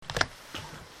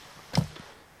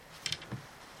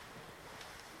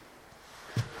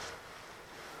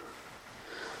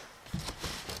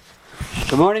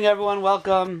Good morning, everyone.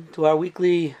 Welcome to our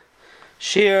weekly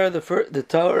shir,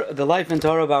 the life and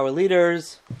Torah of our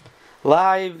leaders,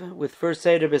 live with First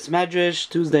Seder Bis Medrash,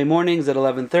 Tuesday mornings at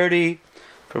 11:30.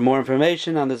 For more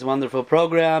information on this wonderful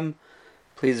program,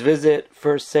 please visit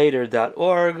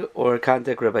firstseder.org or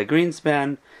contact Rabbi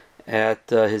Greenspan at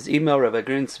his email,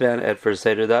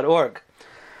 rabbigreenspan@firstseder.org.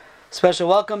 Special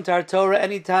welcome to our Torah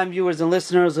Anytime viewers and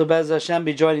listeners who Bez Hashem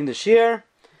be joining the shir.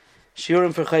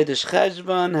 Shiurim for Chodesh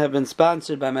Cheshvan have been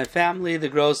sponsored by my family, the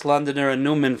Gross, Londoner, and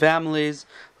Newman families,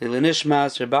 Lila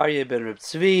Nishmas, Reb Aryeh ben Reb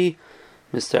Tzvi,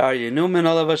 Mr. Aryeh Newman,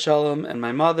 Olav HaShalom, and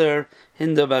my mother,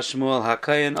 Hinda Bashmuel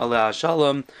HaKayin, Olav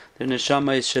HaShalom. Their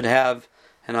neshamas should have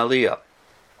an aliyah.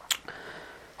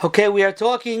 Okay, we are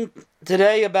talking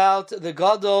today about the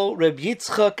Gadol Reb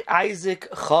Yitzchak Isaac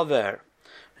Chaver.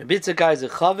 Reb Yitzchak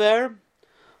Isaac Chaver,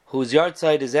 whose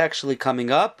yahrzeit is actually coming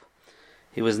up.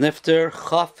 He was nifter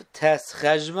Chaf Tes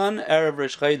Cheshvan, Erev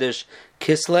Rosh Chodesh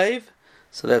Kislev,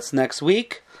 so that's next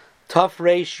week. Taf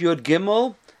Reish Yud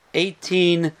Gimel,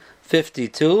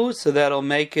 1852, so that'll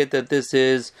make it that this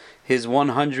is his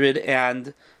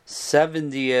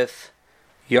 170th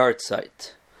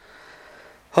yahrzeit.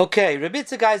 Okay, Reb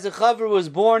Yitzchak Isaac Chaver was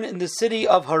born in the city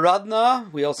of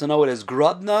Haradna. We also know it as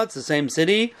Grodna. It's the same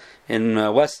city in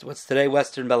what's today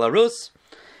Western Belarus.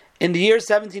 In the year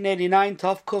 1789,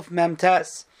 Tov Kuf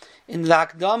Memtes, in the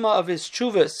Akdama of his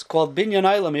Chuvas, called Binyan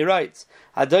Olam, he writes,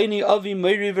 Adoni Avi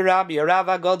Meiri V'Rabbi, a Rav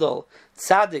HaGadol,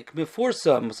 Tzaddik,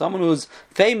 Mefursam, someone who's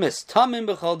famous, Tamim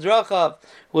B'chal Drachav,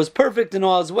 who was perfect in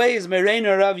all his ways,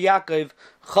 Mereina Rav Yaakov,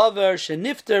 Chaver,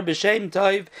 Shenifter B'Shem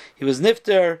Tov, he was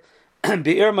Nifter,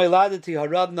 Be'ir Meiladati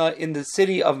Haradna, in the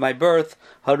city of my birth,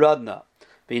 Haradna.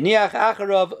 B'niach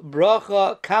Acharav,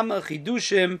 Bracha, Kama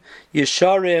Chidushim,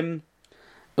 Yesharim,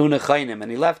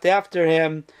 and he left after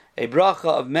him a bracha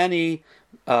of many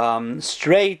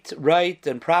straight, right,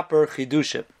 and proper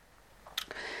chidushim.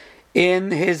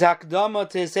 In his Hakdama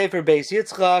to his Sefer Beis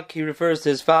Yitzchak, he refers to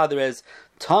his father as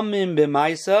Tamim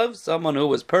b'maisav, someone who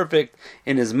was perfect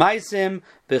in his maisim,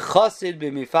 b'chasid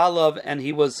b'mifalav, and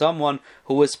he was someone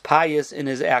who was pious in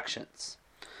his actions.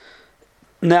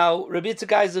 Now, Rabbi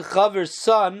Yitzchak Isaac Chaver's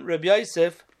son, Rabbi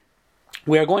Yosef,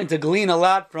 we are going to glean a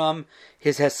lot from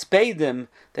his hespedim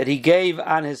that he gave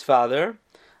on his father,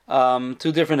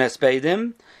 two different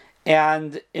hespedim,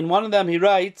 and in one of them he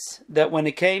writes that when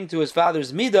it came to his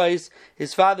father's midas,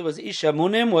 his father was Isha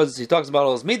Munim, he talks about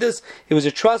all his midas, he was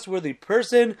a trustworthy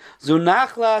person,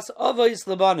 Zunachlas Avos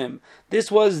Labanim.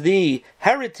 This was the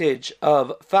heritage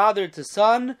of father to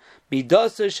son,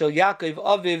 Midasa Shel Yaakov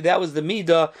Aviv, that was the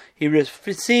midah he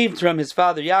received from his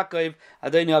father Yaakov,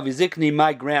 Adoni Avizikni,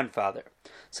 my grandfather.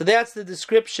 So that's the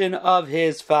description of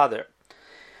his father.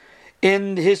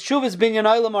 In his Chuvas Binyan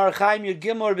Olam Arachaim Yud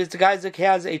Gimel, Reb Yitzchak Isaac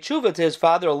has a tshuva to his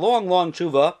father, a long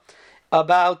tshuva,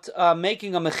 about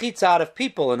making a mechitza out of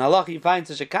people. In halach you find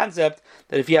such a concept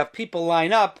that if you have people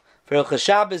line up for Hilchos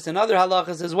Shabbos and other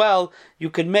halachas as well, you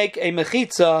can make a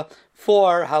mechitza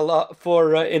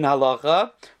in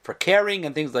halacha, for caring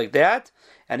and things like that.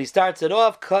 And he starts it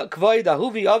off, Kvoid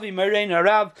Ahuvi Avi Merein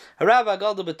Harav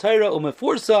HaGadol B'Torah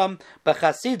Umefursam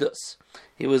B'Chasidus.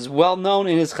 He was well known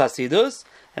in his Chasidus,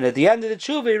 and at the end of the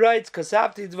tshuva he writes,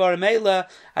 Kasavti Dvarim Eila,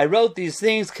 I wrote these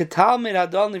things, Ketalmid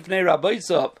Adon Lifnei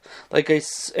Rabbeisov, like a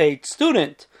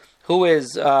student who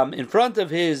is in front of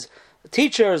his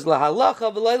teachers,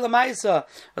 Lahalacha V'Lei Lamaisa,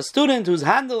 a student who's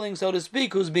handling, so to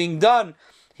speak, who's being done.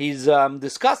 He's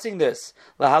discussing this.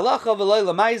 Lahalacha v'lei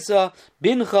lamaisa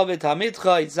bincha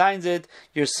v'tamidcha. He signs it,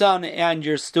 your son and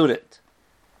your student.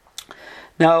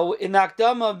 Now, in the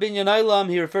Akdama of Binyan Olam,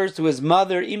 he refers to his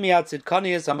mother, Imiyat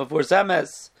Tzidkanias Hamafur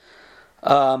Semes,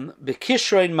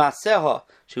 Bekishrein Maseha.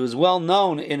 She was well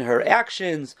known in her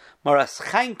actions. Maras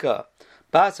Chainka,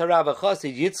 Bas Harav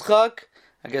Chasid Yitzchak.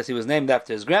 I guess he was named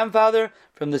after his grandfather,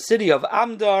 from the city of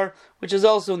Amdar, which is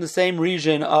also in the same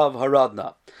region of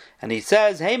Haradna. And he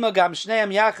says, Heima gam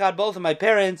shneim yachad, both of my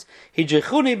parents,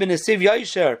 hijechuni b'nesiv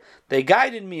yosher, they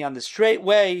guided me on the straight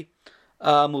way,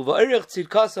 and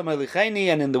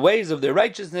in the ways of their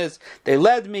righteousness, they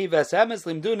led me, v'asemes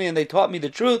limduni, and they taught me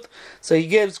the truth. So he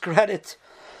gives credit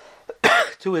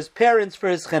to his parents for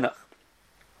his chinuch.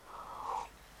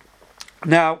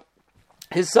 Now,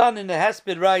 his son in the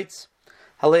Hesped writes,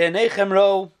 Haleanechem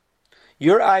ro,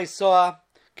 your eyes saw,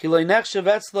 kiloinech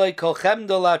shevetzloi kolchem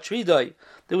dola tridoi.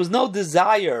 There was no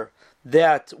desire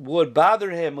that would bother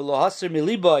him,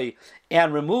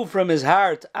 and remove from his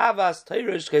heart avas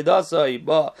teirish kedasai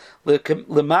ba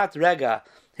lemat rega,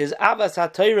 his avas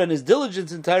hatayra and his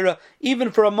diligence in Torah, even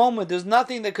for a moment. There's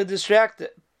nothing that could distract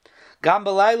it. Gam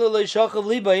b'layla leishachav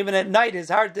liba, even at night his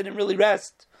heart didn't really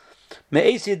rest.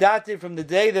 Me'es yadati, from the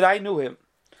day that I knew him.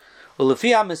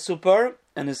 Ulefi HaMesupar,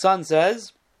 and his son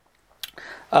says,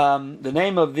 the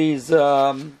name of this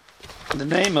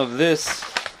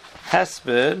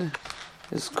hesped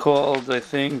is called, I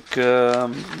think,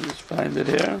 let's find it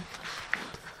here.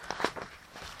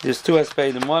 There's two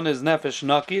hespedim. One is Nefesh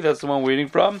Naki, that's the one we're reading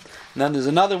from. And then there's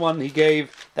another one he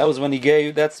gave, that's the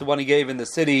one he gave in the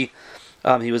city.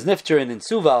 He was Niftarin in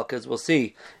Suvalk, as we'll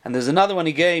see. And there's another one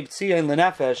he gave, Tzion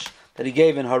Lenefesh, that he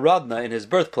gave in Haradna, in his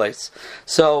birthplace.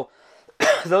 So,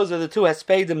 those are the two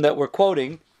hespedim that we're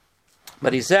quoting.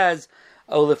 But he says,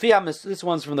 this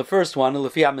one's from the first one,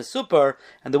 Ulefi HaMesupar,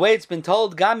 and the way it's been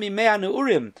told, Gam Mimei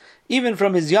HaNeurim, even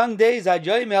from his young days,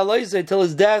 till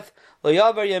his death, there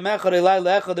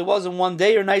wasn't one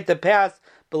day or night that passed,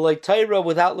 but like Torah,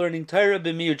 without learning Torah,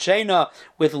 b'miut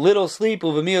with little sleep,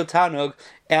 uv'miut tanug,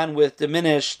 and with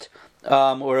diminished,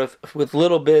 with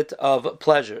little bit of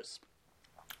pleasures.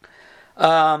 In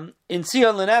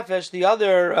Tzion Lenefesh, the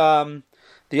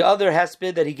other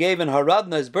hesped that he gave in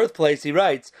Haradna, his birthplace, he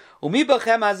writes, Umi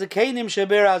bachem hazakenim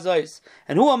sheber hazais,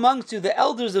 and who amongst you, the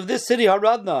elders of this city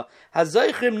Haradna,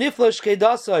 hazaychrim niflash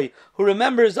kedasai, who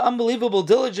remembers unbelievable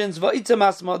diligence va'itzam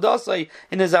asmadasai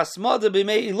in his asmada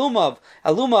b'mei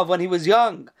Alumav when he was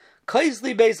young.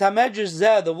 Kaisli beis hamedrash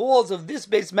zeh, the walls of this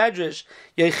beis medrash,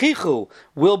 yechichu,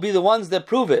 will be the ones that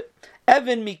prove it.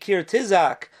 Evan mikir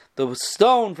tizak, the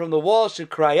stone from the wall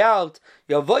should cry out,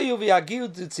 Yavoyu v'yagiu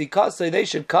tzikasei, they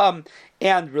should come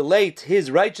and relate his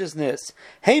righteousness.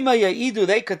 Hema ya'idu,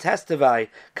 they could testify.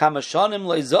 Kamashanim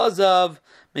leizazav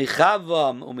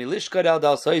mechavam umilishkar al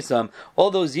dalsoisam,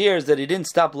 all those years that he didn't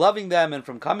stop loving them and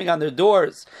from coming on their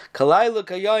doors. Kalaylu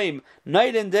kayayim,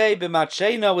 night and day,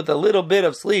 b'matshena, with a little bit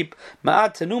of sleep.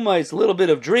 Ma'at tenumais, a little bit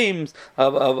of dreams,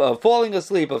 of falling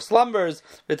asleep, of slumbers,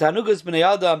 v'tanugas b'nei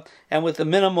adam, and with a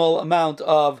minimal amount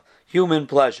of human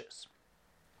pleasures.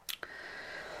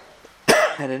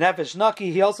 And in Nefesh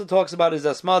Naki, he also talks about his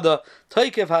asmada,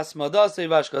 Toikev hasmadasei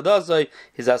vashkadasei,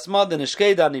 his asmada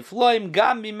nishkeda nifloim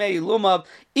gam bimei lumav,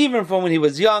 even from when he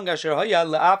was young, asher haya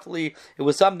le'afli, it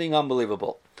was something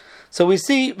unbelievable. So we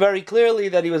see very clearly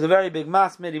that he was a very big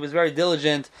masmid, he was very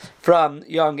diligent from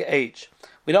young age.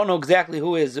 We don't know exactly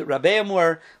who his Rabbi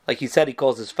Amor, like he said, he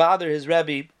calls his father his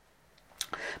Rebbe.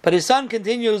 But his son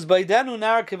continues, when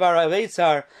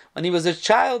he was a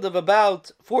child of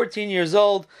about 14 years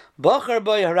old, so he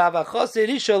says,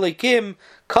 Menachem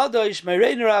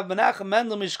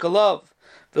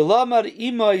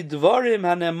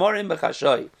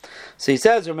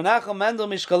Mendel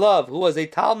Mishkalov, who was a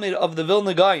Talmid of the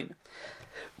Vilna Gaon,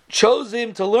 chose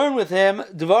him to learn with him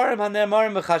Dvarim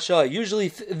Hanemorim B'Chashay. Usually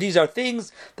these are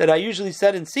things that are usually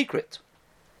said in secret,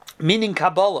 meaning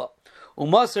Kabbalah.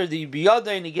 Umasar the biyada,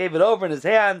 and he gave it over in his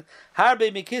hand.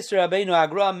 Harbe mikisr Rabbeinu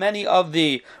Hagra, many of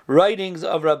the writings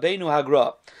of Rabbeinu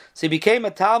Hagra. So he became a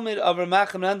Talmid of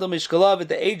Menachem Mendel Mishkalov at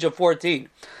the age of 14.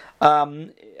 I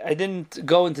didn't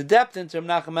go into depth into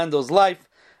Menachem Mendel's life.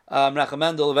 Menachem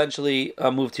Mendel eventually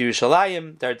moved to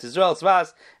Yerushalayim, Eretz Yisrael,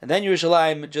 Tzvas, and then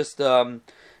Yerushalayim. Just when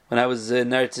I was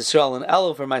in Eretz Yisrael in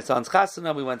Elul for my son's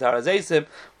chasana, we went to Har HaZeisim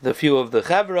with a few of the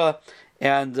Chevra.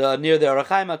 And near the Orach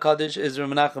Chaim HaKadosh is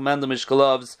Menachem Mendel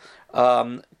Mishkalov's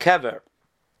kever.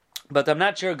 But I'm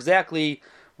not sure exactly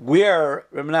where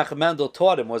Menachem Mendel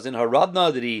taught him. Was in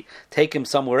Haradna? Did he take him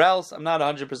somewhere else? I'm not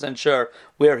 100% sure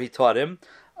where he taught him.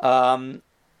 Rabbi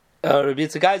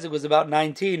Yitzchak Isaac was about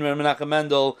 19 when Menachem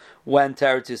Mendel went to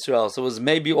Eretz Yisrael. So it was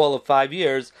maybe all of 5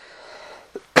 years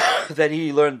that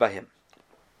he learned by him.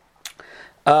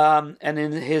 And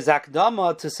in his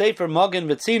Akdama to Sefer Magen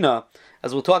V'Tzina,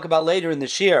 as we'll talk about later in the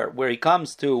Shir, where he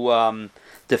comes to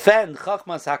defend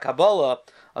Chachmas HaKabbalah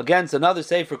against another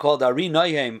Sefer called Ari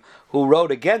Noyhem, who wrote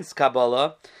against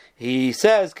Kabbalah, he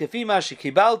says, Kefima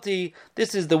Shekibalti,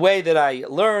 this is the way that I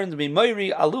learned,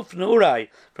 Mimoiri Aluf Nurai,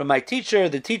 from my teacher,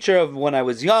 the teacher of when I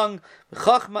was young,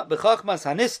 B'Chachmas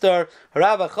Hanistar,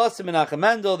 Harav Achosim Menachem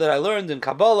Mendel, that I learned in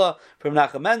Kabbalah from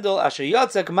Menachem Mendel, Asher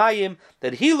Yotzek Mayim,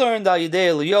 that he learned Al Yidei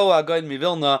Eliyahu HaGaon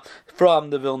MiVilna, from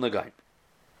the Vilna Gaon.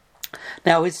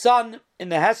 Now his son in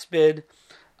the Hesped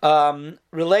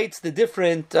relates the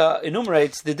different,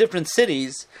 enumerates the different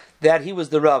cities that he was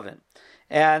the Rav in.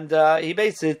 And he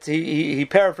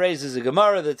paraphrases a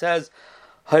Gemara that says,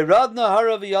 Haradna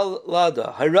harav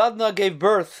yalada. Haradna gave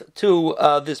birth to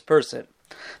this person.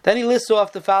 Then he lists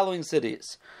off the following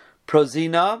cities.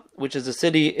 Prozina, which is a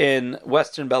city in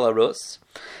western Belarus.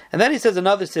 And then he says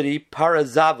another city,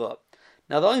 Parazava.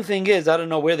 Now the only thing is, I don't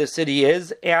know where the city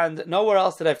is, and nowhere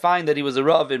else did I find that he was a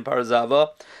Rav in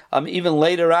Parazava. Even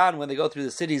later on, when they go through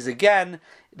the cities again,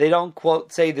 they don't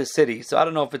quote say the city. So I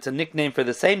don't know if it's a nickname for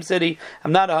the same city.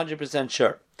 I'm not 100%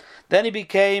 sure. Then he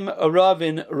became a Rav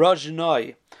in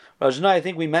Rojnoi. Rajnai, I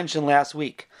think we mentioned last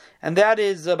week. And that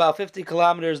is about 50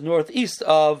 kilometers northeast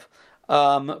of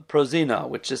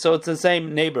Prozina, so it's the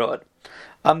same neighborhood.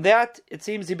 That, it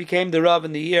seems he became the Rav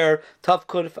in the year Tav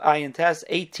Kuf Ayin Tes,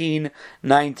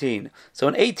 1819. So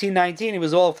in 1819, he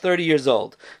was all 30 years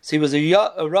old. So he was a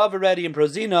Rav already in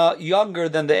Prozina, younger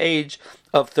than the age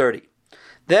of 30.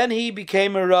 Then he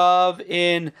became a Rav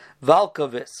in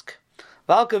Valkovisk.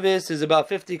 Valkovisk is about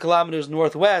 50 kilometers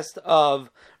northwest of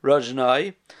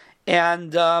Rajnai.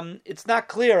 And it's not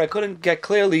clear, I couldn't get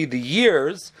clearly the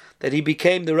years that he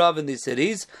became the Rav in these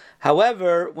cities.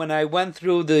 However, when I went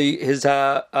through in the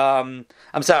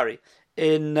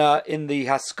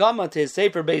Haskama to his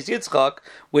Sefer Beis Yitzchak,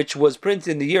 which was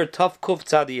printed in the year Tav Kuf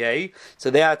Tzadiyeh, so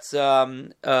that's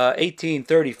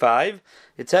 1835.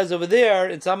 It says over there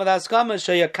in some of the Haskama,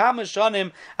 Sheyakama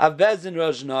Shanim Avbezin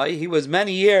Rajnai. He was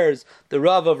many years the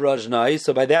Rav of Rajnai.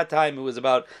 So by that time it was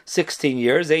about 16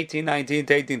 years, 1819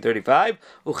 to 1835.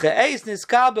 Uche'eis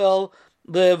Niskabel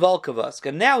the Volkovask,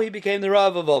 and now he became the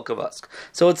Rav of Volkovask.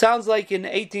 So it sounds like in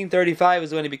 1835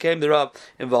 is when he became the Rav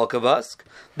in Volkovask.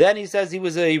 Then he says he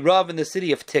was a Rav in the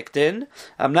city of Tiktin.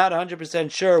 I'm not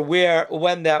 100% sure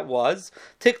when that was.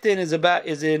 Tiktin is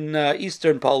in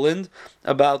eastern Poland,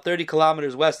 about 30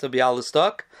 kilometers west of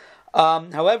Bialystok.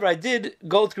 However, I did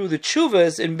go through the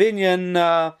Tshuvas in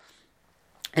Binyan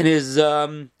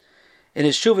in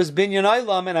his Shuvas Binyan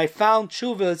Eilam, and I found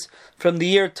Shuvas from the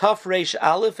year Taf Reish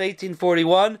Aleph,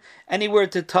 1841, anywhere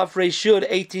to Taf Reish Yud,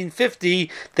 1850,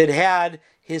 that had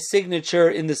his signature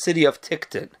in the city of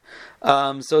Tiktin.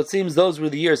 So it seems those were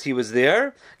the years he was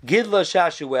there. Gidla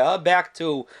Shashuel, back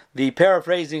to the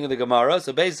paraphrasing of the Gemara.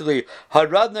 So basically,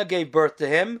 Haradna gave birth to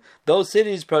him. Those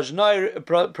cities, Prozina,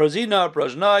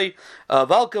 Prozhnai,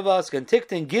 Valkovask, and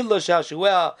Tiktin, Gidla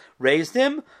Shashuel raised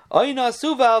him. Oina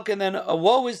Suvalk, and then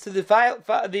woe is to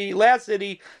the last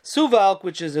city, Suvalk,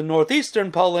 which is in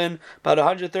northeastern Poland, about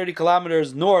 130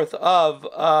 kilometers north of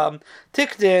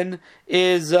Tiktin,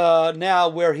 is now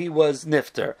where he was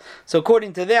nifter. So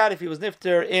according to that, if he was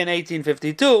nifter in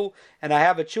 1852, and I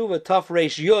have a tshuva Taf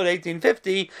Reish Yud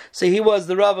 1850, so he was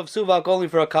the Rav of Suvalk only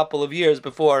for a couple of years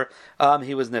before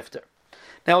he was nifter.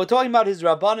 Now we're talking about his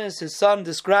Rabbanis. His son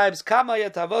describes Kama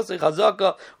Yatavosei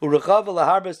Chazaka Urechava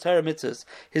Laharbes Torah Mitzvahs.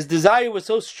 His desire was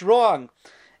so strong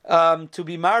to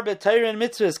be Marbe Torah and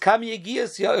Mitzvahs. Kam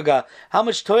Yegias Yoga. How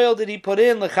much toil did he put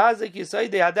in Lechazek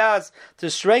Yisayde Hadas to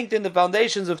strengthen the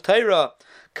foundations of Torah?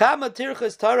 Kama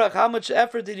Tirchas Tarach, how much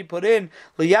effort did he put in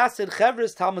Liyasid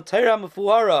Chevres Talmud Torah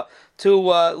Mefuara to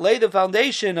lay the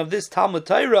foundation of this Talmud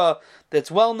Torah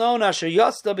that's well known, Asher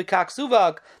Yosta B'Kak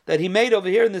Suvak, that he made over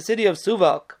here in the city of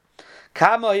Suvak.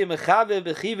 How much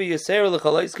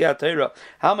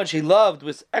he loved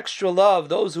with extra love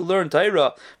those who learn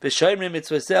Torah, those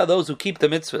who keep the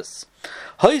mitzvahs.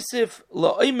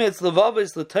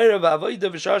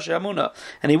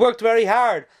 And he worked very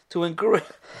hard to encourage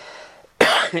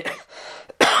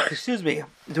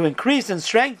to increase and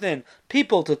strengthen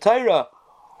people to Torah,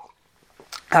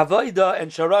 Avodah,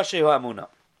 and Sharash Hamuna.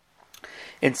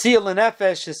 In Siyal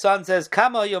Nefesh, his son says, how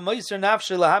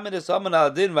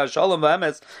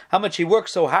much he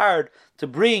works so hard to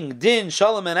bring din,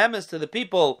 shalom, and emes to the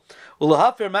people, and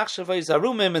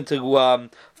to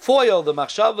foil the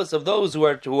machshavas of those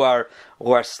who are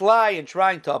sly and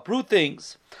trying to uproot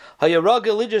things. He would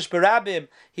darshan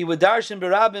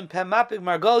berabim pemapik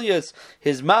margolius.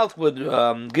 His mouth would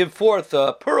give forth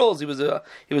pearls. He was a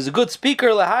good speaker.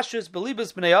 Lahashus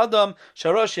belibus bnei adam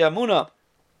sharash yamuna,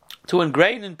 to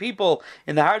ingrain in people,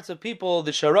 in the hearts of people,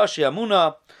 the sharash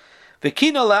yamuna.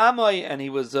 V'kina la'amai, and he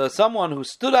was someone who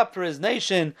stood up for his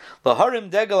nation.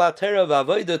 Laharim degel ha'Torah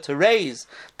v'avodah, to raise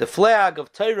the flag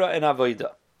of Torah and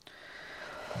avodah.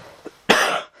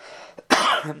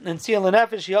 In Siyal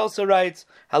Nefesh, he also writes,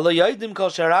 Halo Yodim Kol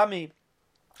Sharami.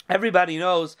 Everybody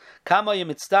knows how much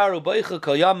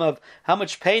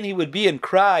pain he would be and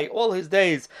cry all his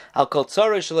days. If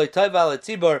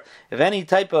any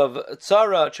type of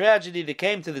tzara, tragedy that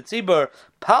came to the tzibur,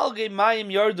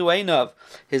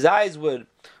 his eyes would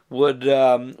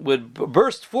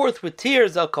burst forth with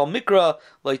tears. Al kol mikra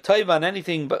lo'tayva, on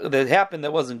anything that happened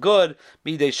that wasn't good.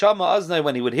 Midei shama aznai,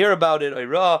 when he would hear about it,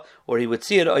 or he would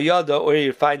see it, or he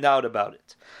would find out about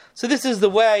it. So this is the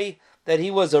way that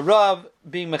he was a Rav,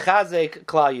 being Mechazek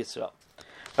Klal Yisrael.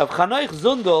 Rav Chanoich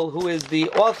Zundel, who is the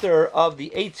author of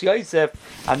the Eitz Yosef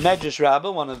on Medrash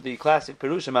Rabbah, one of the classic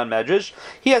Perushim on Medrash,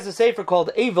 he has a sefer called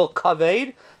Evel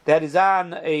Kaved that is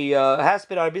on a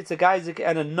Haspid Arbitzik Isaac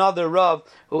and another Rav,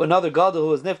 another Gadol who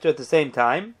was Nifter at the same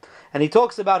time, and he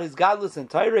talks about his godless in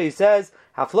Torah. He says,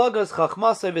 Haflagas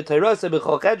Chachmasai v'Torasai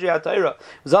b'Chol Chedrei HaTorah.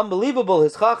 It was unbelievable,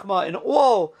 his Chachma in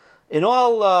all in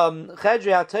all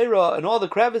Chedrei HaTorah, in all the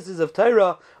crevices of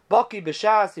Torah, Baki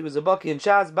b'Shas, he was a Baki in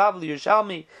Shas, Bavli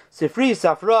Yerushalmi, Sifri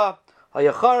Safra,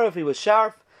 Hayacharif, he was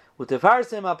sharp,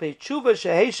 Utefarsim apei tshuva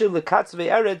sheheshiv lekatzvei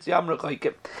eretz yam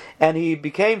rechoikim, and he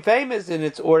became famous in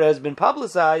its, or has been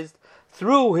publicized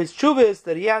through his tshuvas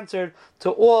that he answered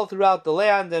to all throughout the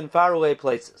land and faraway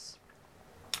places.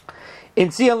 In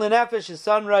Tzion L'Nefesh, his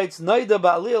son writes, Noida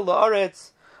ba'aliyah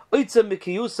la'aretz, oitzem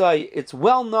b'kiyusai, it's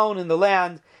well known in the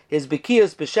land, his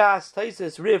b'kiyus b'shas,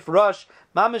 taisis, rif, rush,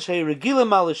 mamish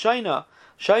ha'regilim al-shayna,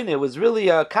 Shaina was really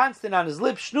constant on his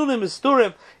lips. Shnunim Misturim.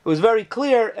 It was very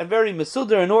clear and very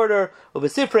mesuder in order.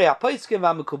 Ubesifrei Apaiskim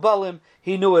V'Mekubalim.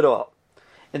 He knew it all.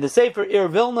 In the Sefer Ir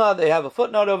Vilna, they have a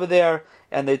footnote over there,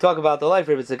 and they talk about the life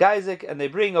of Rebbe Isaac, and they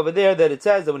bring over there that it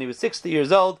says that when he was 60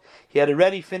 years old, he had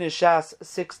already finished Shas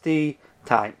 60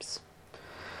 times.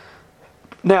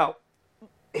 Now,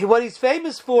 what he's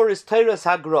famous for is Teiras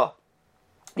HaGra.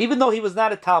 Even though he was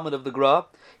not a Talmud of the Gra,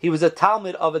 he was a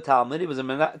Talmud of a Talmud. He was a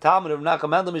Talmud of Menachem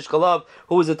Mendel Mishkalav,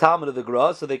 who was a Talmud of the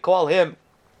Gra. So they call him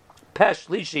Pesh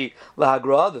Lishi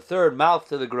LaHaGra, the third mouth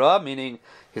to the Gra, meaning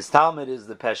his Talmud is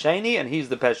the Pesheni and he's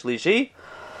the Pesh Lishi.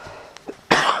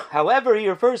 However, he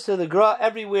refers to the Gra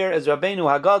everywhere as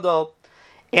Rabbeinu Hagadol,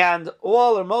 and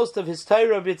all or most of his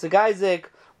Torah of Yitzhak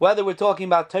Isaac, whether we're talking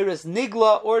about Teiras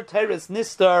Nigla or Teiras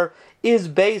Nistar, is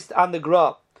based on the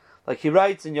Gra. Like he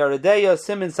writes in Yeredeya,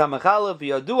 Simin Samachalef,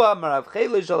 Yadua, Marav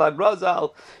Chelish al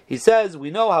Agrazal, he says,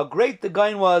 we know how great the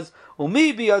Gain was,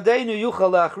 Umi biyadenu yuchal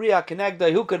la'achriya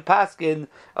kenegda, who could paskin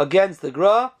against the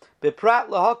Gra, Beprat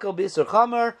lahakal b'isur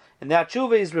chamer, and that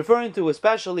tshuva is referring to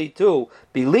especially to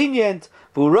be lenient,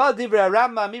 V'ura divrei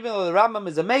Rambam, even though the Rambam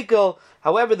is a mekel,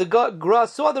 however the Gra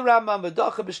saw the Rambam,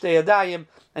 v'dacha b'shtei yadayim,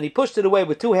 and he pushed it away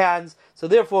with two hands, so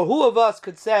therefore who of us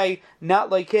could say,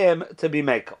 not like him, to be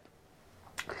mekel?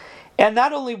 And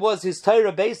not only was his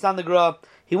Torah based on the Gra,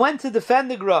 he went to defend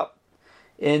the Gra.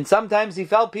 And sometimes he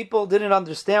felt people didn't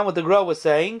understand what the Gra was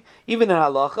saying, even in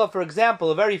Halacha. For example,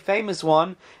 a very famous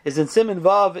one is in Siman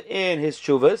Vav in his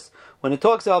Chuvas, when it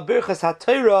talks about Birchas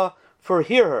HaTorah for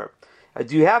hearer.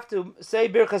 Do you have to say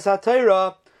Birchas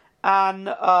HaTorah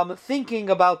on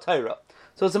thinking about Torah?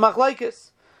 So it's a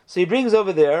machlaikis. So he brings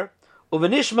over there,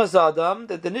 Uvenishmas Adam,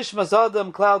 that the Nishmas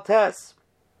Adam Klal Tes,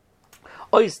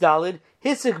 Ois Dalid,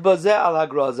 Hisik bazeh al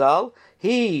hagrazal.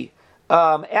 He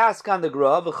asked on the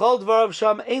Gra, v'chol dvarav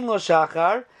sham ein lo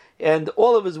shachar, and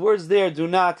all of his words there do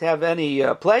not have any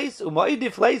place.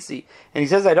 U'ma'idi fleisi, and he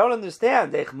says, I don't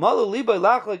understand. Ech malu libay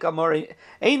lachlik amar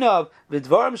einav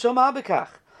v'dvarim sham habekach.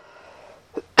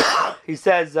 He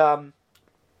says,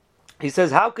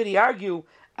 how could he argue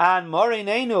on Morein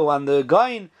Einu, on the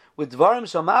Gain, with dvarim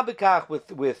sham habekach,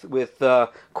 with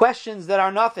questions that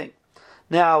are nothing?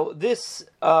 Now, this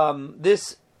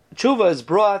tshuva is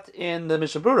brought in the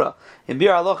Mishnah Berurah. In Bir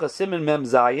Halacha Siman Mem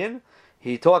Zayin,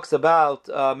 he talks about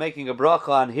making a bracha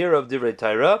on here of Divrei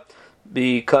Torah,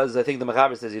 because I think the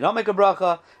Mechaber says you don't make a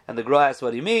bracha, and the Gra asks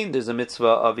what do you mean. There's a mitzvah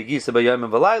of Igisa B'Yom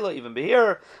and V'Layla, even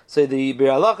B'Hir. So the Bir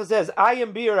Halacha says, I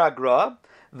am Bir Agra,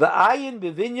 V'ayin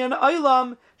B'Vinyan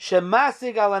Olam,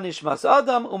 Shemasig Ala Nishmas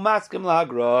Adam, Umaskim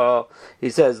L'Hagra. He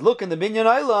says, look in the Binyan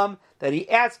Olam, that he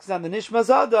asks on the Nishmas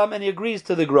Adam and he agrees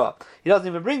to the Gra. He doesn't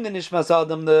even bring the Nishmas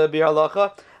Adam, the Bir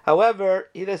Halacha. However,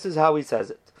 this is how he says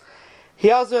it.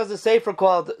 He also has a sefer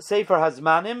called Sefer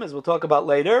Hazmanim, as we'll talk about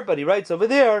later, but he writes over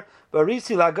there,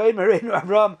 Barisi Lagayin Mereinu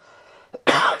Avram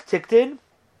Tiktin,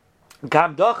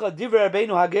 Kamdocha Divrei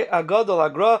Rabbeinu Hagadol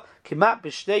Agra Kimat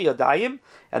B'Shtei Yadayim,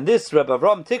 and this Rabbi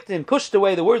Avram Tiktin pushed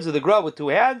away the words of the Gra with two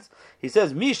hands. He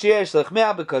says, Mish Yesh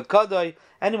Lechmea B'Kad Kadai,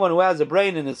 anyone who has a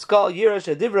brain in his skull,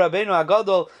 Yirash Divrei Rabbeinu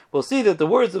Hagadol, will see that the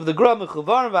words of the Gra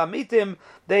Mechuvarim V'Amitim,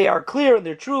 they are clear and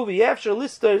they're true. V'Yefshar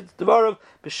Lister Dvarav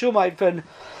B'Shum Ayfen.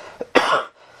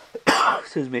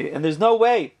 Excuse me, and there's no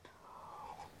way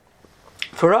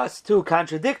for us to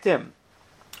contradict him.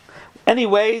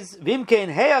 Anyways,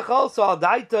 Vimkein Heach also al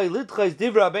Daitoi Litchais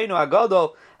Divrei Rabbeinu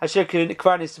Hagadol Asher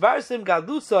Kvar Nisvarsim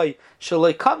Gadlusoi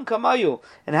Shaloi Kam Kamayu.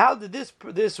 And how did this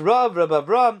Rav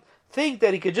Avram think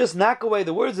that he could just knock away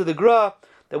the words of the Gra?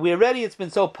 That it's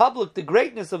been so public, the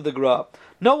greatness of the Gra.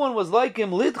 No one was like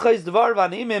him. Lidchais Dvar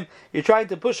Vanimim. You're trying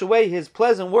to push away his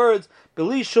pleasant words.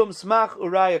 Belishum Smach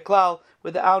Uraya Klal,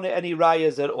 without any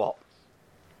rayas at all.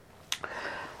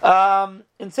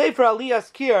 In Sefer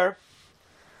Aliyas Kir,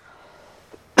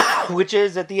 which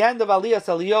is at the end of Aliyas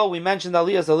Aliyo, we mentioned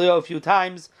Aliyas Aliyo a few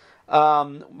times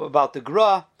about the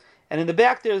Gra, and in the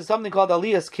back there's something called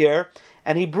Aliyas Kir,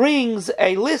 and he brings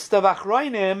a list of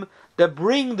Achrayim that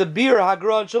bring the Bir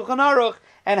Hagra and Shulchan Aruch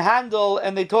and handle,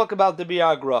 and they talk about the Bir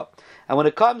Hagra. And when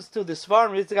it comes to the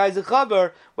Svarim, Rebbe Yitzchak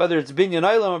Chaver, whether it's Binyan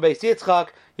Olam or Beis Yitzchak,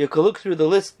 you can look through the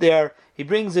list there. He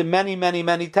brings it many, many,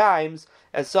 many times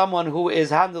as someone who is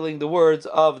handling the words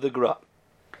of the Gra.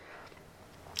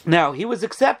 Now, he was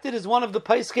accepted as one of the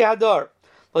Paiskei Hadar.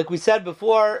 Like we said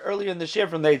before, earlier in the shir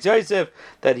from the Eitz Yosef,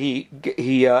 that he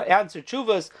answered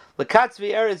Chuvas,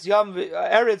 L'katzvi Eretz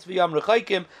V'yam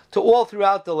Rechaikim, to all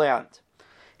throughout the land.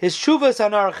 His Chuvas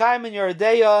on Orach Chaim and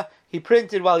Yeridea, he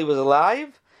printed while he was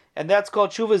alive, and that's called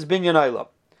Chuvas Binyan Olam.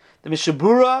 The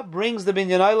Mishabura brings the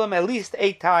Binyan Olam at least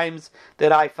 8 times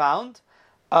that I found.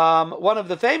 One of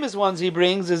the famous ones he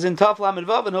brings is in Taf Lamed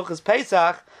Vav and Hilchos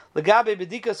Pesach, Legabe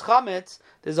Bedikas Chametz.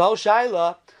 There's a whole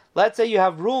shaila. Let's say you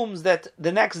have rooms that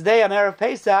the next day on Erev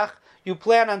Pesach you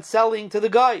plan on selling to the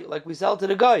guy, like we sell to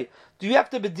the guy. Do you have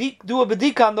to do a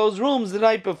bedika on those rooms the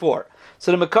night before?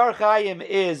 So the Makar Chaim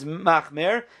is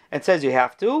machmer and says you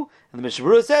have to, and the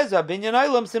Mishabura says Binyan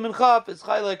Olam Siman Chaf is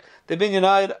chaylik the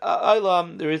Binyan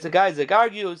Olam. There is a guy that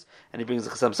argues, and he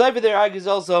brings some Sefer there argues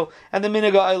also, and the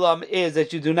Minhag Olam is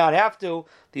that you do not have to.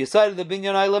 The aside of the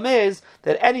Binyan Olam is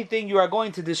that anything you are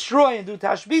going to destroy and do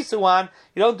tashbisu on,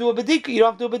 you don't do a bedika. You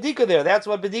don't do a bedika there. That's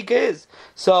what bedika is.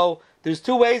 So there's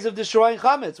 2 ways of destroying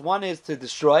chametz. One is to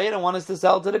destroy it, and one is to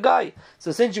sell to the guy.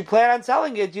 So since you plan on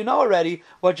selling it, you know already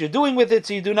what you're doing with it,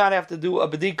 so you do not have to do a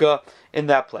bedika in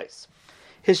that place.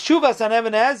 His shuvas on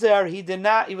Even Ezer,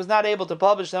 he was not able to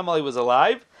publish them while he was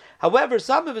alive. However,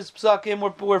 some of his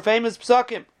psakim were famous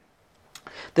psakim.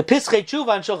 The Pischei Tshuva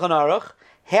on Shulchan Aruch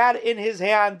had in his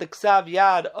hand the ksav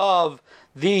yad of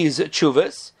these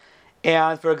chuvas.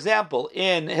 And for example,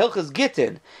 in Hilchos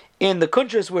Gittin, in the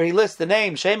kuntras where he lists the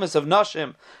name, Shemus of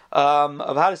Noshim,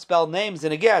 of how to spell names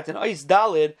in a get, in Ois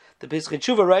Dalid, the Pischei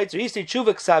Tshuva writes, Yisi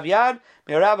Tshuva Ksav Yad,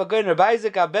 Me'arav Agoyin Rabbi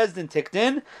Isaac Abezdin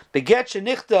Tiktin, Beget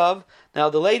Shenichtav. Now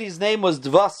the lady's name was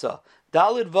Dvasa,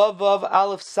 Dalid Vav Vav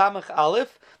Aleph Samach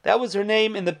Aleph. That was her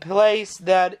name in the place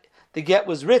that the get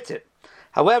was written.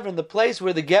 However, in the place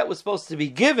where the get was supposed to be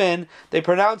given, they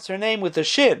pronounced her name with a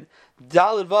shin,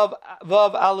 Dalid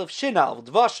Vav Aleph Shin Aleph,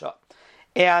 Dvasha.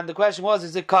 And the question was,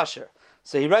 is it kosher?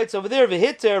 So he writes over there,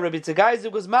 V'hitter, Rabbi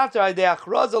Tzagaizik was matar idei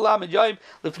achraz alam yoyim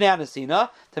lifnei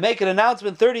anasina, to make an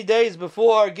announcement 30 days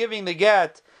before giving the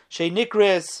get,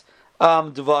 shenikris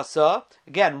dvasa.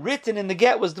 Again, written in the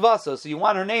get was dvasa, so you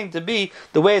want her name to be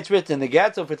the way it's written in the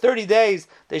get. So for 30 days,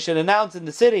 they should announce in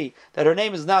the city that her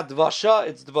name is not dvasha,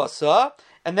 it's dvasa,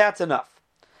 and that's enough.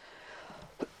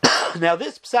 Now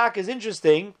this psak is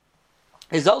interesting,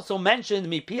 is also mentioned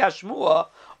mipi hashmua,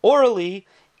 orally,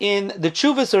 in the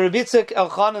Chuvas of Rabbi Yitzchak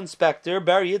Elchanan Spector,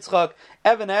 Bar Yitzchak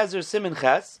Even Ezer Siman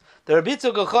Ches. The Rabbi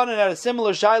Yitzchak Elchanan had a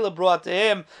similar shaila brought to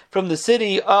him from the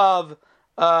city of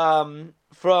from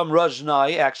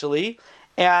Rajnai, actually,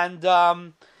 and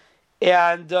Rabbi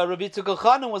Yitzchak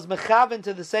Elchanan was mechaven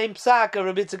to the same psak of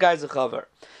Rabbi Yitzchak Eizachavar,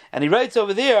 and he writes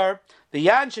over there. The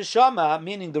Yan Sheshama,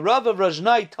 meaning the Rav of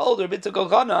Rajnai, told Rabbi Yitzchak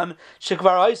Elchanan,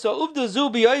 Shekvar Oisa Uvda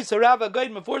Zubi Oisa Rav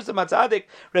Agoyin Meforsa Matzadik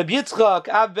Rabbi Yitzchak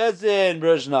Abezin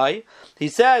Rajnai. He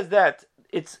says that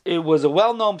it was a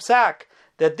well-known psak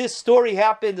that this story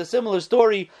happened, a similar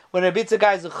story, when Rabbi Yitzchak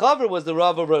Eizachavar was the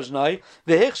Rav of Rajnai,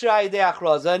 V'hichshra Idei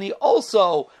Achraza, and he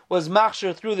also was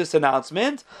machshir through this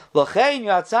announcement. L'chein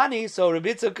Yatzani, so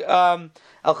Rabbi Yitzchak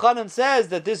Elchanan says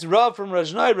that this Rav from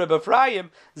Rajnai, Rabbi Ephraim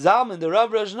Zalman, the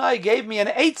Rav Rajnai, gave me an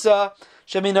eitzah,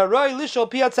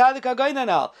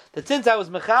 that since I was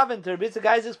mechaven to Rabbi Yitzchak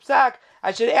Isaac's psak,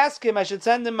 I should ask him, I should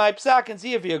send him my psak and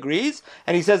see if he agrees.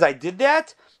 And he says, I did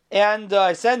that. And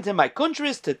I sent him my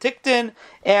kuntris to Tiktin,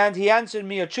 and he answered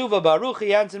me a tshuva baruch,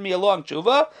 he answered me a long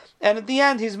tshuva, and at the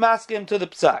end he's masking to the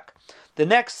psak. The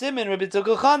next siman, Rabbi Yitzchak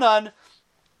Elchanan,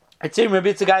 it seems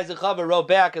Rabbi Yitzchak Eizachavar wrote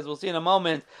back, as we'll see in a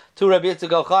moment, to Rabbi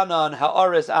Yitzchak Elchanan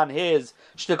ha'aris on his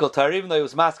shtickle tar, even though he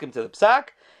was masking to the psak.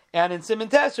 And in Siman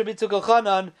Tes, Rabbi Yitzchak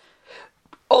Elchanan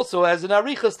also has an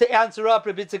arichas to answer up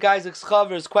Rabbi Yitzchak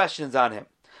Eizachavar's questions on him.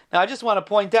 Now I just want to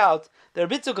point out that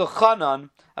Rabbi Yitzchak Elchanan,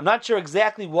 I'm not sure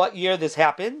exactly what year this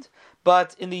happened,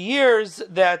 but in the years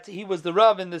that he was the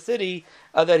Rav in the city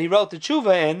that he wrote the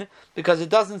tshuva in, because it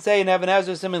doesn't say in Even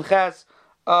Ezer Siman Ches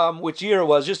which year it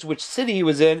was, just which city he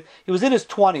was in his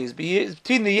 20s,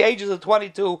 between the ages of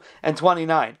 22 and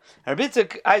 29. Rabbi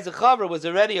Yitzchak Eizachavar was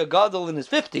already a gadol in his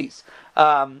 50s,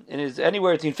 in his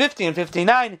anywhere between 50 and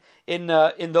 59 in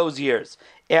those years.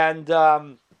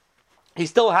 And he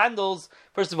still handles,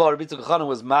 first of all, Rabbi Yitzchak Elchanan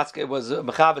was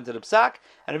mechaven to the psak,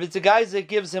 and Rabbi Yitzchak Isaac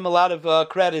gives him a lot of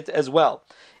credit as well.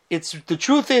 The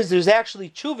truth is, there's actually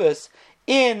tshuvas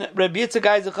in Rabbi Yitzchak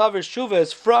Isaac Chaver's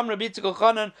Shuvas from Rabbi Yitzchak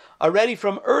Elchanan already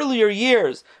from earlier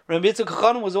years. Rabbi Yitzchak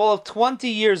Elchanan was all of 20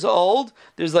 years old.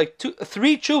 There's like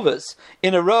 3 Shuvas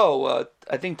in a row.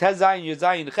 I think Tez Zayin, Yud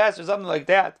Zayin, Ches, or something like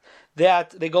that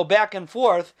they go back and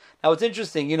forth. Now it's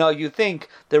interesting, you think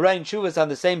they're writing Shuvas on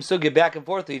the same sugya back and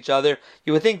forth to each other.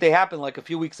 You would think they happen like a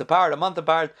few weeks apart, a month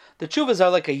apart. The Shuvas are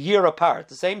like a year apart,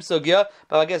 the same sugya,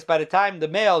 but I guess by the time the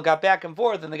mail got back and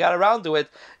forth and they got around to it,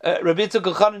 Rabbi Yitzchak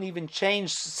Elchanan even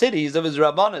changed cities of his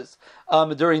Rabbanas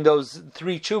during those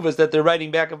 3 Shuvas that they're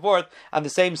writing back and forth on the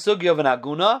same sugya of an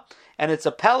Aguna. And it's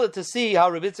a pellet to see how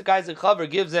Rabbi Yitzchak Isaac Chaver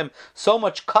gives him so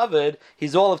much kavod.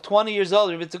 He's all of 20 years old.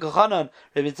 Rabbi Yitzchak Elchanan,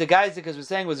 Rabbi Yitzchak Isaac, as we're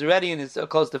saying, was already in his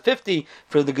close to 50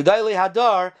 for the Gedolei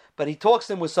Hadar, but he talks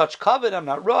to him with such kavod. I'm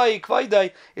not roi,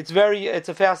 kvaydai. It's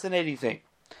a fascinating thing.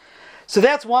 So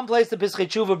that's one place the Pischei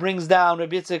Tshuva brings down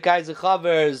Rabbi Yitzchak Isaac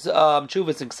Chaver's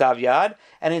Tshuvas in Ksav Yad.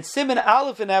 And in Siman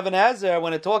Aleph in Even HaEzer,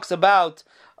 when it talks about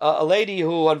a lady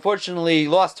who unfortunately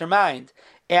lost her mind,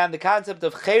 and the concept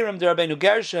of Cherem D'Rabbeinu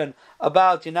Gershon,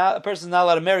 about a person's not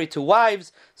allowed to marry 2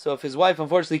 wives, so if his wife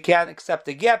unfortunately can't accept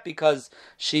a get because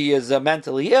she is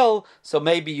mentally ill, so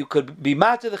maybe you could be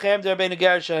mad to the Cherem D'Rabbeinu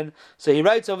Gershon. So he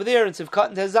writes over there in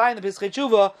Sivkat Tezayin, the Pischei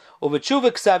Tshuva, over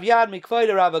Tshuva Ksav Yad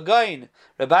Mikvayda Rav Again,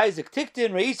 Rabbi Isaac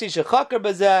Tiktin, Reisi Shechaker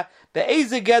Bazeh,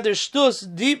 Be'eze Geder Shtus,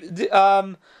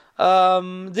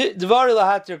 Dvari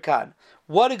Lahatir Kan.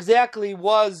 What exactly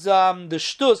was the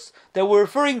shtus that we're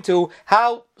referring to?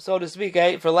 How, so to speak,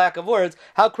 for lack of words,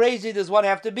 how crazy does one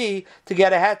have to be to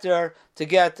get a heter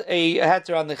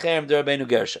on the Cherem D'Rabbeinu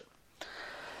Gershon?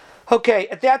 Okay,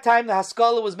 at that time the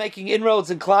Haskalah was making inroads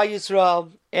in Klal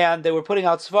Yisrael, and they were putting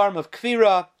out svarim of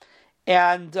Kfira,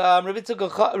 and Rabbi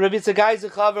Yitzchak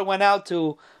Isaac Chaver went out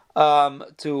to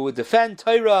defend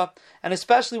Torah, and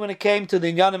especially when it came to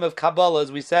the inyanim of Kabbalah,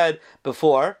 as we said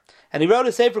before. And he wrote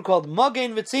a sefer called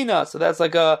Mogen V'tzina, so that's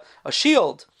like a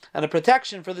shield and a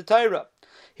protection for the Torah.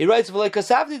 He writes, I'm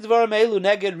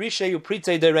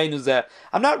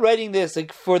not writing this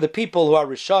for the people who are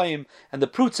Rishayim and the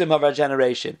Prutzim of our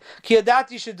generation.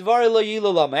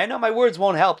 I know my words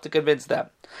won't help to convince them.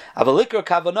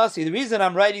 The reason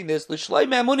I'm writing this,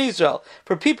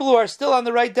 for people who are still on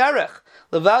the right derech,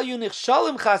 that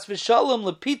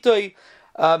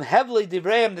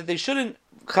they shouldn't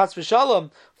chas v'shalom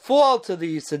fall to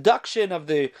the seduction of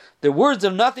the words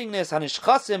of nothingness,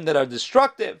 hanishchasim, that are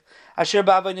destructive. Asher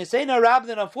b'avoneseina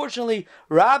rabdin, unfortunately,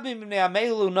 rabim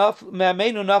me'amenu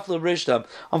naflu rishtam.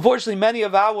 Unfortunately, many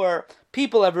of our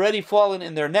people have already fallen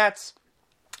in their nets,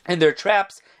 in their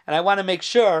traps, and I want to make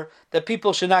sure that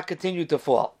people should not continue to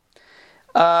fall.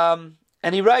 And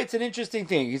he writes an interesting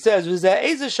thing. He says,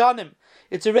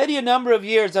 it's already a number of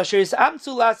years that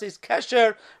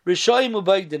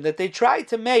they tried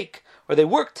to make, or they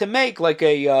worked to make, like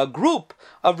a group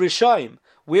of Rishoyim.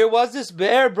 Where was this?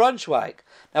 Be'er Braunschweig.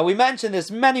 Now we mentioned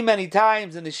this many, many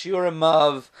times in the shiurim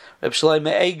of Reb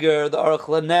Shlomo Eiger, the Aruch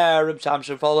LaNer, Reb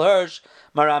Shamshon Fol Hirsch,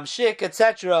 Maram Shik,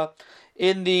 etc.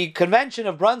 In the convention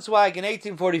of Braunschweig in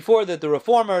 1844, that the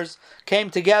reformers came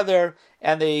together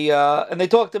and they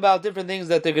talked about different things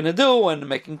that they're going to do, and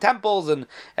making temples and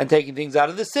taking things out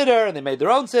of the siddur, and they made their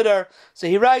own siddur. So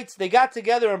he writes, they got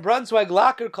together in Braunschweig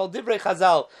Laker called Divrei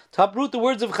Chazal to uproot the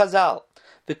words of Chazal.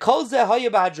 The Kol Zeh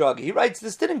Haya B'Hadrag. He writes,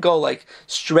 this didn't go like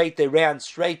straight. They ran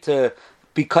straight to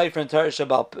be Kaifer and Teresh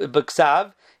about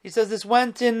B'Ksav. He says this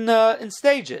went in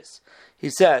stages. He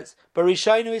says, they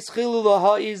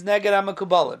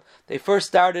first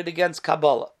started against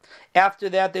Kabbalah. After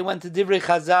that, they went to Divrei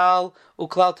Chazal,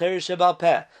 Uklal Teresh Shebal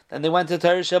Peh. Then they went to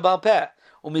Teresh Shebal Peh.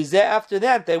 After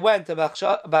that, they went to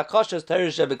Bachoshes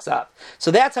Teresh Shebiksav.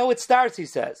 So that's how it starts, he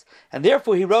says. And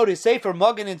therefore, he wrote his Sefer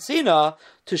Mogen and Sina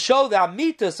to show the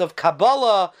amitas of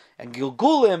Kabbalah and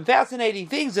Gilgulim, fascinating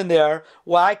things in there.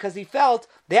 Why? Because he felt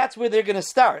that's where they're going to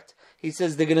start. He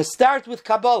says they're going to start with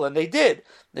Kabbalah, and they did.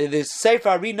 This Sefer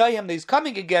Ari Noyam that he's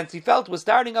coming against, he felt was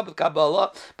starting up with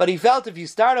Kabbalah, but he felt if you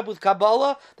start up with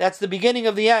Kabbalah, that's the beginning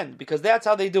of the end, because that's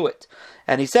how they do it.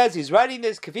 And he says he's writing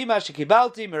this, Kefima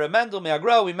Shekibalti, Miramendel,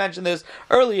 Me'agro, we mentioned this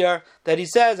earlier, that he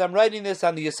says, I'm writing this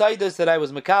on the Yesaidas that I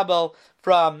was Mekabel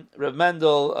from Rav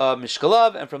Mendel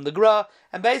Mishkalov and from the Gra,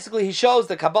 and basically he shows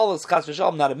that Kabbalah is Chas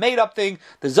v'Shalom not a made-up thing,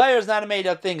 the Zohar is not a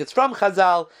made-up thing, it's from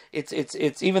Chazal,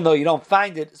 it's even though you don't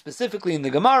find it specifically in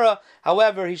the Gemara,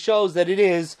 however, he shows that it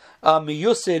is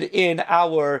miyusid in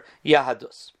our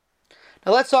Yahadus.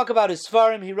 Now let's talk about his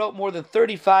Svarim. He wrote more than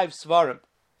 35 Svarim.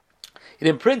 He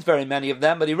didn't print very many of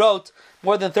them, but he wrote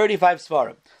more than 35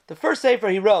 Svarim. The first Sefer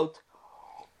he wrote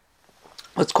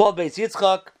was called Beis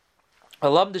Yitzchak, a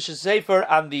Lamdish Sefer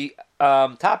on the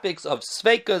topics of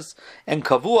Sveikas and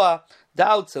Kavua.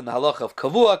 doubts on the halacha of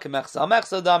kavua, kemechsa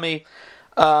mechsa dami.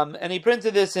 And he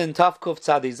printed this in Tafkuf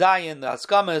Tzadi Zayin, the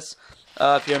Askamas.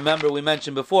 If you remember, we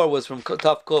mentioned before, was from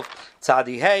Tafkuf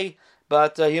Tzadi Hey,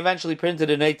 but he eventually printed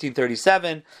in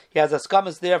 1837. He has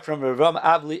Askamas there from Rav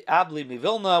Abli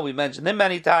Mivilna. We mentioned him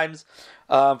many times.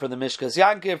 From the Mishkas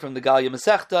Yankiv, from the Galia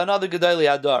Masechta, and other Gedolei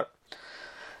Hadar.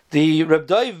 The Reb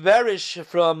Dov Berish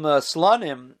from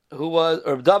Slonim,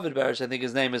 or David Berish, I think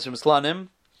his name is, from Slonim,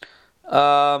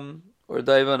 or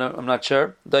Dov, I'm not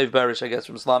sure, Dov Berish, I guess,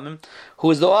 from Slonim,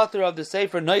 who is the author of the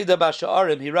Sefer Noida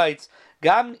Basha'arim. He writes,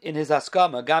 Gam in his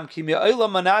Haskama, Gam Kimya Oila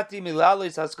Manati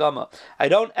Milalis Haskama. I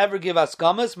don't ever give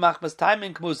Haskamas, Machmas Time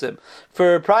and Kmusim,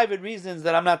 for private reasons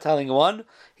that I'm not telling one.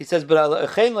 He says, but I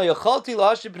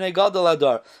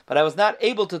was not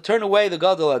able to turn away the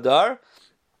Gadol Adar.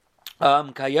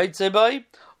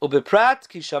 Ubiprat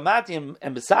ki shamati,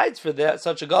 and besides for that,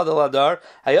 such a Gadol Adar,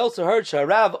 I also heard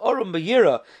Sharav Orum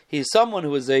B'Yira. He is someone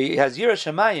who has Yira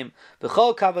Shamayim.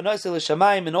 B'chol kavanos el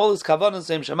Shamayim, and all his kavanos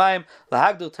same Shamayim.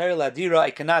 Lahagdol Ter Ladira,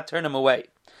 I cannot turn him away.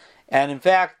 And in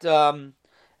fact, Reb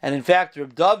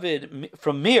David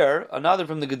from Mir, another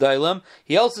from the Gedolim,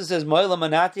 he also says Moila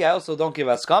Manati. I also don't give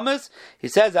Askamas. He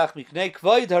says Ach Miknei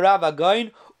Kvoid Harav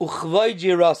Agoin Uchvoid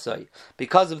Jirasai,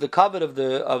 because of the covet of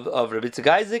Rabbi Yitzchak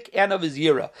Isaac and of his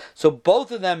Yira. So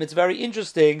both of them, it's very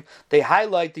interesting. They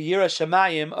highlight the Yira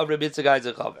Shamayim of Rabbi Yitzchak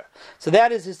Isaac Chaver. So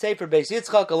that is his Sefer Beis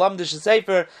Yitzchak, a Lamdish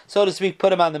Sefer, so to speak,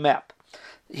 put him on the map.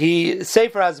 He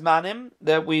Sefer Azmanim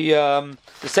that we the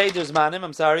Seder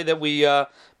Zmanim, that we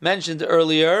mentioned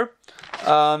earlier.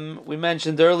 We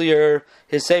mentioned earlier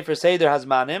his Sefer Seder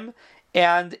Hazmanim,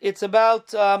 and it's about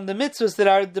the mitzvahs that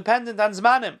are dependent on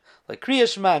Zmanim, like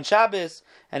Kriya Shema and Shabbos.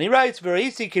 And he writes,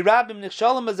 "V'reisi ki rabim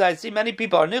nichshalim as I see many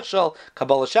people are nichshal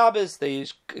Kabbalah Shabbos, they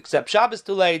accept Shabbos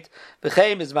too late.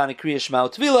 V'cheim is mani Kriya Shema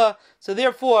Utvila." So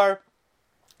therefore,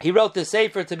 he wrote the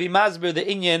Sefer to be masber the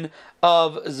inyan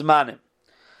of Zmanim.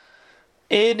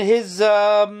 In his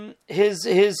svarim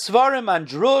on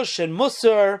Drush and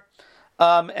Musar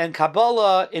and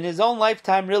Kabbalah, in his own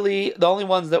lifetime, really the only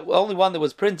one that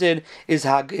was printed is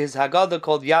his Haggadah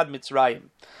called Yad Mitzrayim.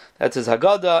 That's his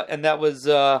Haggadah, and that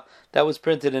was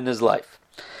printed in his life.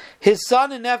 His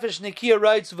son in Nefesh Nekiah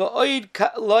writes, "V'oid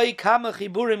loy kama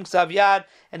chiburim ksav yad,"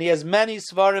 and he has many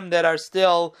svarim that are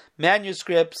still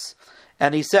manuscripts.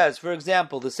 And he says, for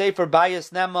example, the Sefer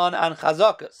Bayis Neman on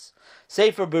Chazakas,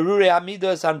 Sefer Berure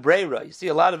Hamidas on Breira. You see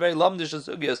a lot of very lumdish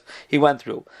sugyas he went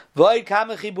through.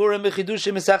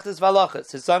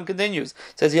 His son continues.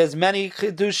 Says he has many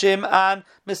chidushim on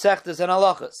Mesechtes and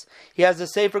halachas. He has a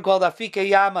sefer called Afike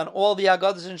Yam on all the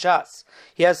Agadas and Shas.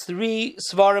 He has 3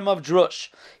 svarim of Drush.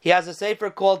 He has a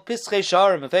sefer called Pischei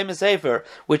Sharim, a famous sefer,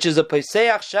 which is a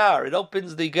Peseach Shar. It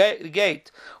opens the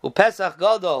gate. Upesach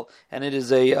Gadol, and it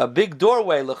is a big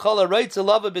doorway. L'chol ha'reitz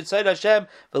elava b'tzayid Hashem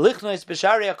v'lichnois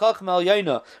b'shari ha'chacham al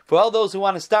yaina. For all those who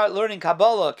want to start learning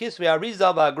Kabbalah, Kisvei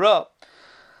Arizal v'Agra.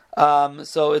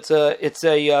 So it's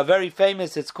a very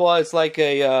famous. It's like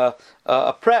a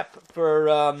prep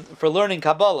for learning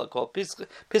Kabbalah called Pischei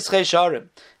Sharim.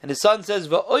 And his son says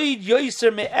v'oid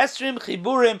yoiser me'esrim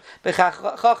chiburim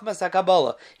b'chachmas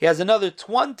haKabbalah. He has another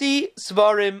 20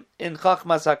 svarim in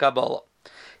Chachmas haKabbalah.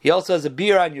 He also has a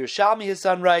beer on Yerushalmi. His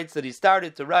son writes that he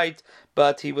started to write,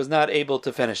 but he was not able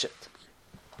to finish it.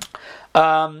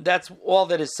 That's all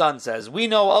that his son says. We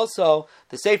know also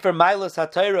the Sefer Milas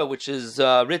HaTorah, which is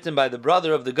written by the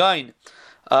brother of the Gaon.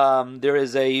 There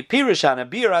is a pirush on a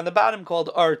beer on the bottom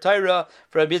called Ar Torah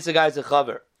for Rabbi Yitzchak Isaac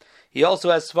Chaver. He also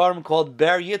has svarim called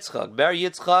Ber Yitzchak. Ber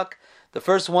Yitzchak, the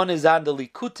first one is on the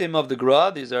Likutim of the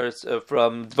Gra. These are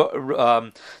from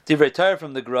Divrei Torah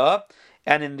from the Gra.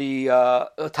 And in the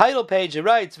title page it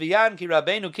writes, V'yan ki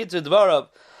Rabbeinu kitzer dvarav.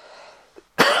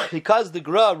 Because the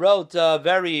Gra wrote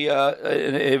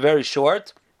very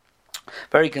short,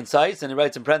 very concise, and he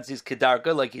writes in parentheses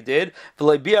Kedarka, like he did,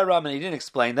 and he didn't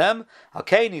explain them. So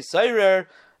therefore,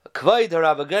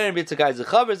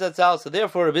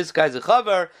 Rabbi Yitzchak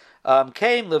Chaver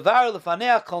came levar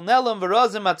lefaneach kol nelam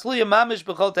v'razim atzluya mamish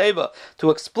b'chol teva, to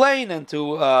explain and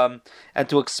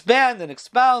to expand and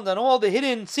expound on all the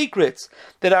hidden secrets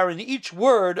that are in each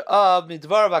word of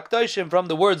midvar v'akdoshim from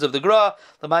the words of the Gra,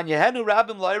 l'man yehenu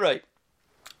rabim l'irayt,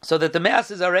 so that the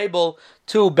masses are able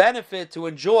to benefit, to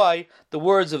enjoy the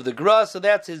words of the Gra. So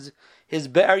that's his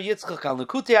Ber Yitzchak al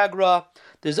Likutei HaGra.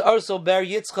 There's also Ber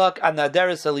Yitzchak on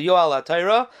Naderes Eliyahu al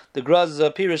HaTorah. The Gra's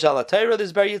Pirush al HaTorah.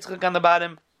 There's Ber Yitzchak on the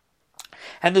bottom.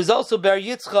 And there's also Ber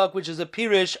Yitzchak, which is a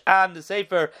Pirush on the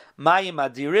Sefer Mayim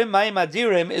Adirim. Mayim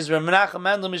Adirim is Rav Menachem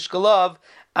Mendel Mishkolov,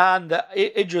 and the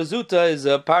Idrazuta is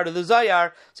a part of the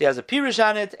Zayar. So he has a Pirush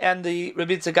on it, and the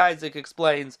Rabbi Yitzchak Isaac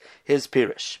explains his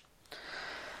Pirush.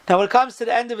 Now, when it comes to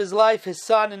the end of his life, his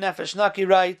son in Nefesh Naki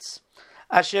writes,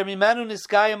 Asher mimenu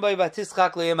niskayim by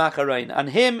vatischak liyemacharain. On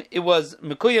him, it was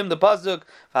Mekuyim the pasuk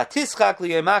vatischak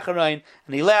liyemacharain,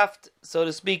 and he laughed, so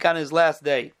to speak, on his last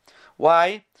day.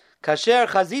 Why? Kasher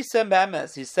chazisem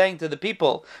be'emes. He's saying to the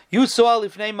people, you saw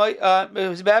lifnei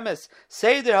be'emes.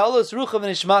 Say their halos ruchav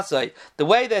nishmasai. The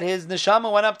way that his neshama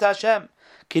went up to Hashem.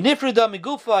 Kinifrida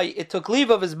migufai, it took leave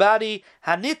of his body,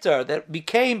 hanitar, that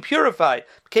became purified,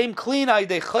 became clean.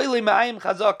 He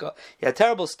had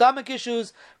terrible stomach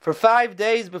issues for 5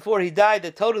 days before he died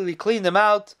that totally cleaned them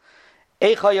out. How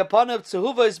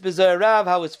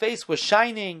his face was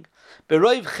shining. He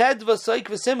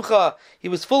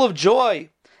was full of joy.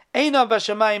 And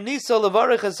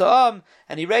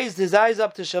he raised his eyes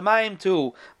up to Shamayim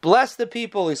to bless the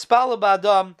people,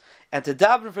 and to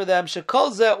daven for them.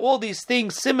 Shekolzeh, all these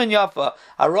things, siman yafa,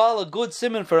 are all a good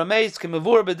siman for a mace,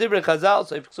 kemevur b'divrei chazal,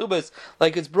 so ksubas,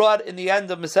 like it's brought in the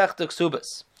end of Masechta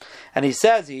Ksubas. And he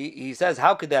says,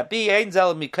 how could that be? Ein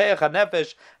zel mikeach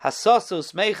hanefesh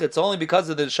hasasus meich. It's only because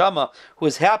of the neshama who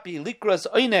is happy, likras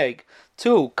oineg,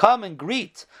 to come and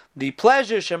greet the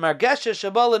pleasure shemargesha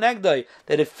shabal negdai,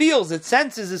 that it feels, it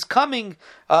senses is coming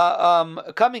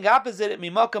opposite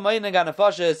mimakam oineg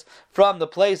hanefashes, from the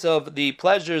place of the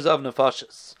pleasures of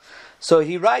nefashes. So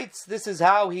he writes, this is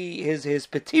how his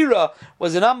petira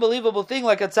was an unbelievable thing,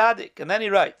 like a tzaddik. And then he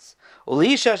writes,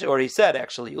 he said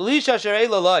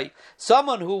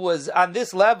someone who was on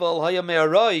this level,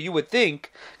 you would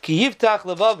think, he would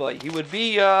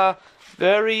be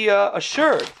very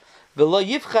assured. And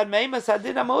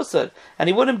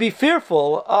he wouldn't be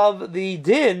fearful of the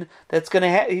din that's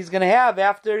he's going to have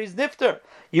after he's nifter.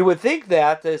 You would think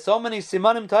that there's so many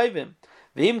simanim taivim.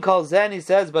 V'im kol zen, he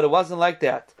says, but it wasn't like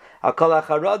that.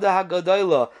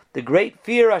 The great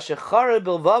fear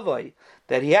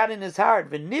that he had in his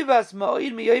heart, and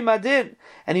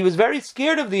he was very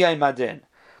scared of the Yom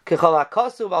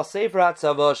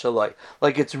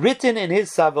like it's written in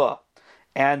his Tzava.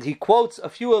 And he quotes a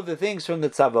few of the things from the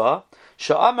Tzava.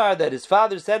 Sha'amar, that his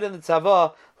father said in the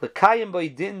Tzava, L'kayim by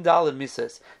din dal and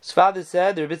misas. His father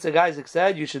said, the Rebbe Isaac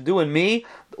said, you should do in me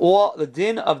all the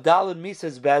din of dal and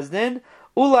misas bezdin.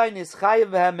 Ulay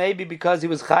nischayev, maybe because he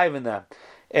was chayev in them.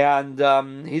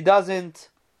 And he doesn't,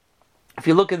 if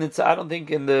you look in the, I don't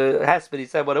think in the Hesped he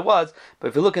said what it was, but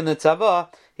if you look in the Tzava,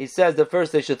 he says that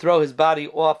first they should throw his body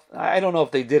off. I don't know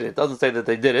if they did it. It doesn't say that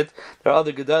they did it. There are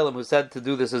other Gedalim who said to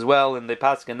do this as well, and they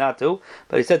paskin not to.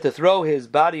 But he said to throw his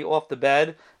body off the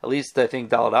bed, at least I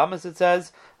think Dalad Amos it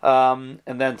says, and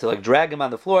then to drag him on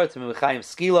the floor, to Mechayim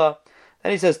Skila.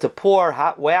 Then he says to pour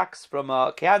hot wax from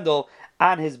a candle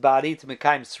on his body, to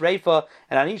Mekayim Sreifa,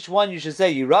 and on each one you should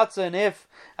say Yiratza, and if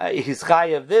he's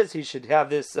chayav this, he should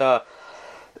have this,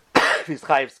 if he's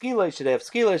chayav skila, he should have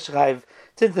skila, he should have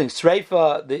something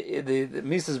Sreifa. The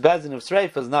Mises Bezin of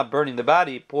Sreifa is not burning the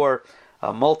body, pour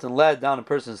molten lead down a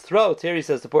person's throat. Here he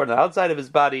says to pour it on the outside of his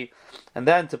body, and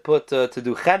then to put to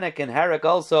do chenek and herek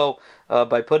also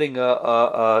by putting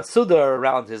a sudar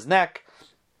around his neck,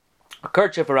 a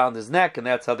kerchief around his neck, and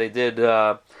that's how they did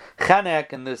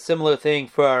chenek, and the similar thing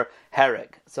for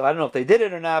hereg. So I don't know if they did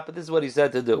it or not, but this is what he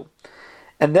said to do.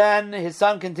 And then his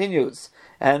son continues,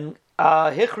 and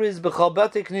hichriz b'chol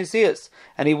beti knesiyos,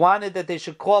 and he wanted that they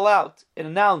should call out and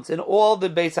announce in all the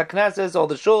Beis HaKnesses, all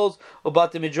the shuls,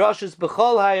 ubati midrashos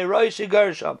b'chol ha'iroi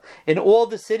shegarsham, in all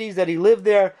the cities that he lived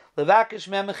there, levakish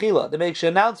me'mechila. They make an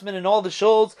announcement in all the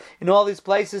shuls, in all these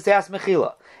places to ask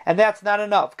mechila. And that's not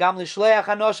enough. Gam l'shleach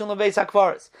hanoshim lebeis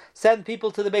hakvaris. Send people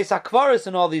to the Beis HaKvaris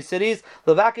in all these cities.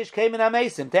 Levakish came in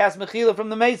hamesim, to ask mechila from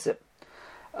the mesim.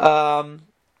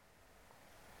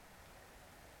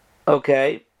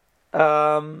 Okay.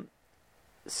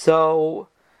 So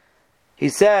he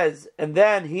says, and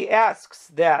then he asks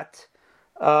that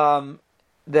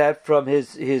that from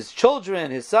his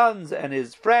children, his sons, and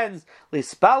his friends,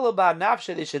 lispalu ba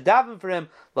nafshe, they should daven for him,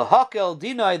 lahakel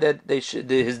dinai, that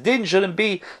his din shouldn't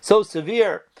be so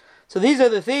severe. So these are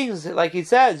the things, like he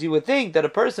says, you would think that a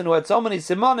person who had so many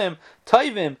simonim,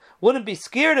 taivim, wouldn't be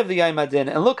scared of the Yom Adin.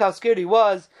 And look how scared he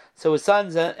was. So his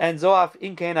sons ends off,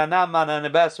 Inkein Anaman and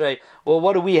Nebesrei. Well,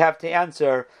 what do we have to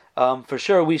answer? For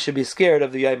sure we should be scared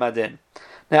of the Yom Adin.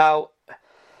 Now,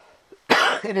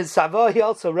 in his Tzava, he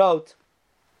also wrote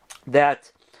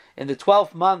that in the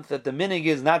 12th month that the minig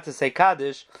is not to say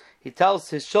Kaddish, he tells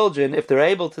his children, if they're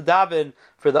able to daven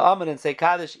for the Amen and say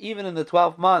Kaddish, even in the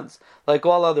 12 months, like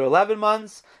all other 11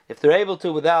 months, if they're able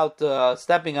to without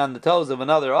stepping on the toes of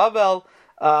another Avel,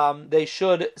 they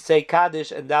should say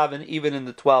Kaddish and daven even in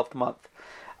the 12th month.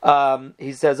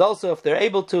 He says also, if they're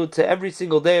able to every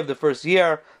single day of the first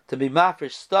year, to be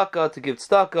mafresh staka, to give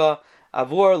staka,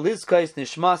 avur lizkais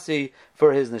nishmasi,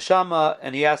 for his neshama,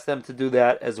 and he asked them to do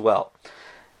that as well.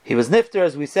 He was nifter,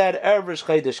 as we said, Erev Rosh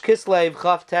Chodesh Kislev,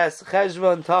 Chav Tes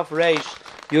Cheshvan Taf Reish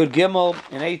Yud Gimel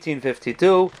in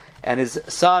 1852, and his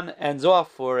son ends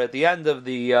off, or at the end of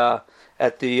the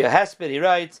at the Hesped, he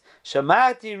writes,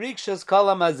 Shamati Rikshas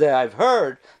Kalam Hazeh. I've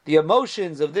heard the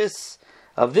emotions of this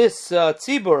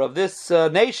tzibur, of this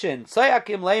nation,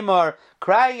 Sayakim Lemar,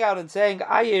 crying out and saying,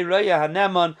 Aye Raya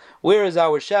Haneman, where is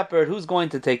our shepherd? Who's going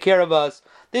to take care of us?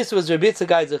 This was Rabbi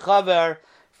Tzagai Zechaver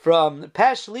from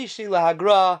Pesh Lishi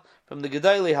Lahagra, from the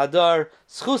Gedali Hadar.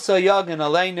 Schusa Yagin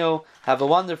Aleinu. Have a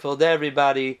wonderful day,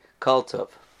 everybody. Kol Tov.